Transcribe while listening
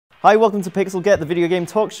Hi, welcome to PXL Get, the video game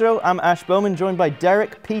talk show. I'm Ash Bowman, joined by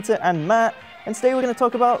Derek, Peter, and Matt. And today we're going to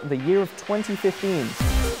talk about the year of 2015.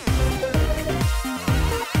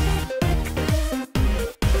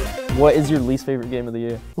 What is your least favorite game of the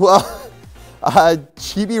year? Well,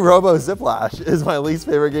 Chibi Robo Ziplash is my least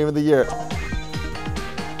favorite game of the year.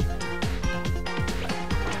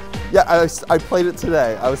 Yeah, I played it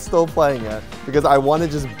today. I was still playing it because I want to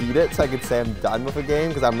just beat it so I could say I'm done with a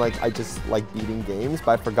game, because I just like beating games,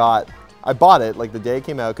 but I forgot. I bought it like the day it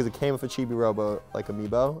came out because it came with a Chibi Robo like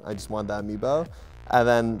amiibo. I just wanted that amiibo. And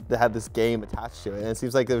then they had this game attached to it, and it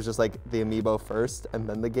seems like it was just like the amiibo first and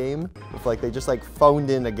then the game. It's like they just like phoned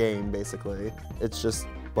in a game basically. It's just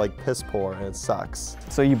like piss poor and it sucks.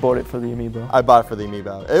 So you bought it for the amiibo? I bought it for the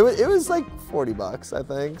amiibo. It was like 40 bucks, I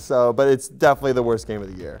think. So, but it's definitely the worst game of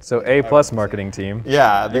the year. So A+ marketing team.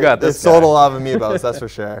 Yeah, you got this. It sold a lot of amiibos, that's for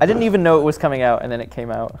sure. I didn't even know it was coming out, and then it came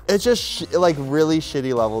out. It's just like really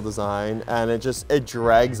shitty level design, and it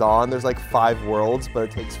drags on. There's like 5 worlds, but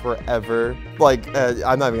it takes forever. Like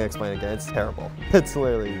I'm not even gonna explain it again. It's terrible. It's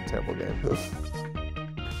literally a terrible game.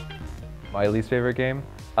 My least favorite game?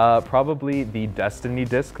 Probably the Destiny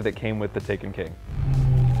disc that came with the Taken King.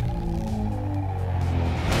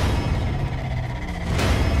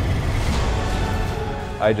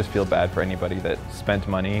 I just feel bad for anybody that spent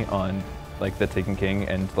money on like the Taken King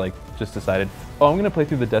and like just decided, oh, I'm gonna play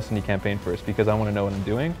through the Destiny campaign first because I want to know what I'm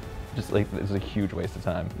doing. Just like, it's a huge waste of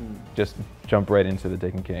time. Just jump right into the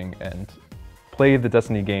Taken King and play the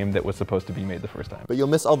Destiny game that was supposed to be made the first time. But you'll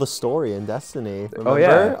miss all the story in Destiny. Remember? Oh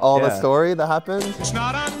yeah. All the story that happened? It's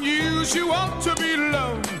not unusual to be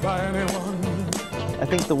loved by anyone. I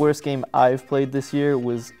think the worst game I've played this year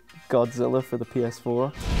was Godzilla for the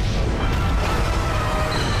PS4. Space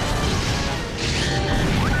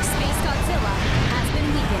Godzilla has been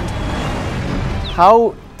weakened.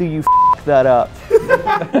 How do you f that up?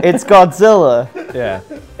 It's Godzilla. Yeah.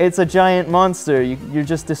 It's a giant monster. You're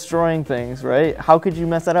just destroying things, right? How could you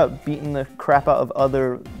mess that up, beating the crap out of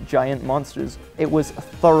other giant monsters? It was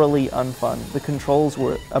thoroughly unfun. The controls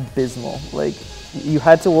were abysmal. Like, you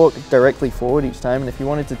had to walk directly forward each time, and if you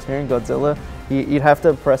wanted to turn Godzilla, you'd have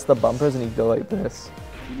to press the bumpers and he'd go like this.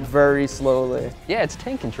 Very slowly. Yeah, it's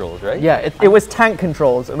tank controls, right? Yeah, it was tank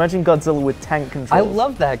controls. Imagine Godzilla with tank controls. I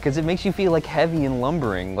love that because it makes you feel like heavy and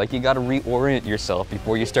lumbering, like you gotta reorient yourself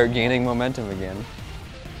before you start gaining momentum again.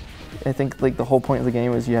 I think like the whole point of the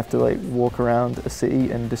game is you have to like walk around a city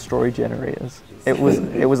and destroy generators. It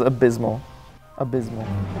was abysmal. Abysmal.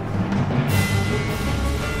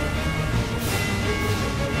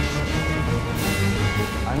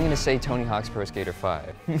 I'm gonna say Tony Hawk's Pro Skater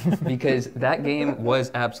 5 because that game was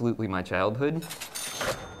absolutely my childhood.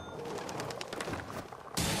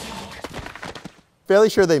 Fairly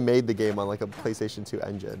sure they made the game on like a PlayStation 2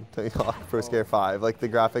 engine, Tony Hawk Pro Skater 5. Like the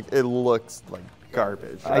graphic, it looks like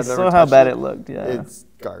garbage. I saw how bad it looked, yeah. It's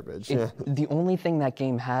garbage. The only thing that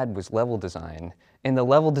game had was level design. And the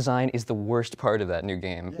level design is the worst part of that new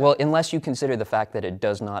game. Well, unless you consider the fact that it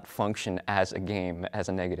does not function as a game, as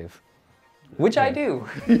a negative. Which I do.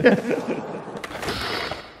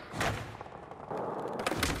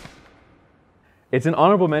 It's an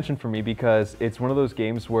honorable mention for me because it's one of those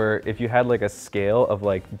games where if you had like a scale of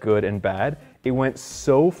like good and bad, it went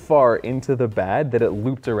so far into the bad that it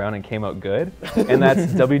looped around and came out good. And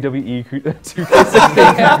that's WWE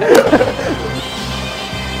 2K16.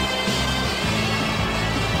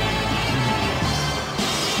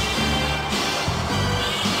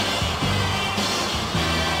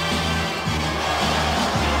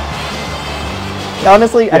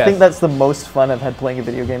 Honestly, Yes. I think that's the most fun I've had playing a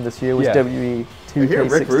video game this year was Yeah. WWE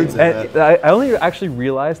 2K16. And I only actually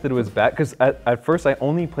realized that it was bad because at first I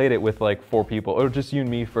only played it with like 4 people, or just you and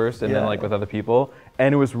me first, and then like with other people.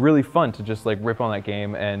 And it was really fun to just like rip on that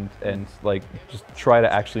game and like just try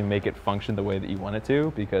to actually make it function the way that you want it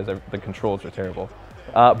to, because the controls are terrible.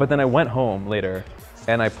 But then I went home later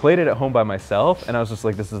and I played it at home by myself, and I was just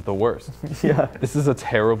like, this is the worst. Yeah. This is a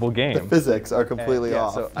terrible game. The physics are completely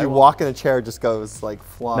off. So you walk in a chair, it just goes like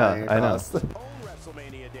flying I across. know.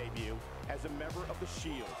 WrestleMania debut as a member of the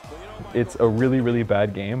Shield. It's a really, really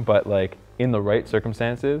bad game, but like in the right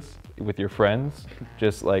circumstances, with your friends,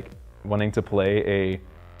 just like wanting to play a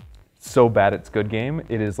so bad it's good game,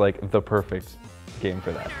 it is like the perfect game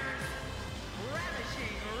for that.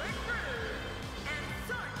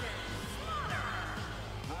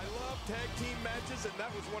 And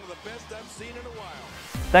that was one of the best I've seen in a while.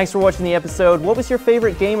 Thanks for watching the episode. What was your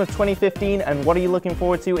favorite game of 2015 and what are you looking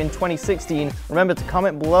forward to in 2016? Remember to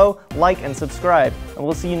comment below, like, and subscribe. And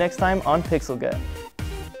we'll see you next time on PXL Get.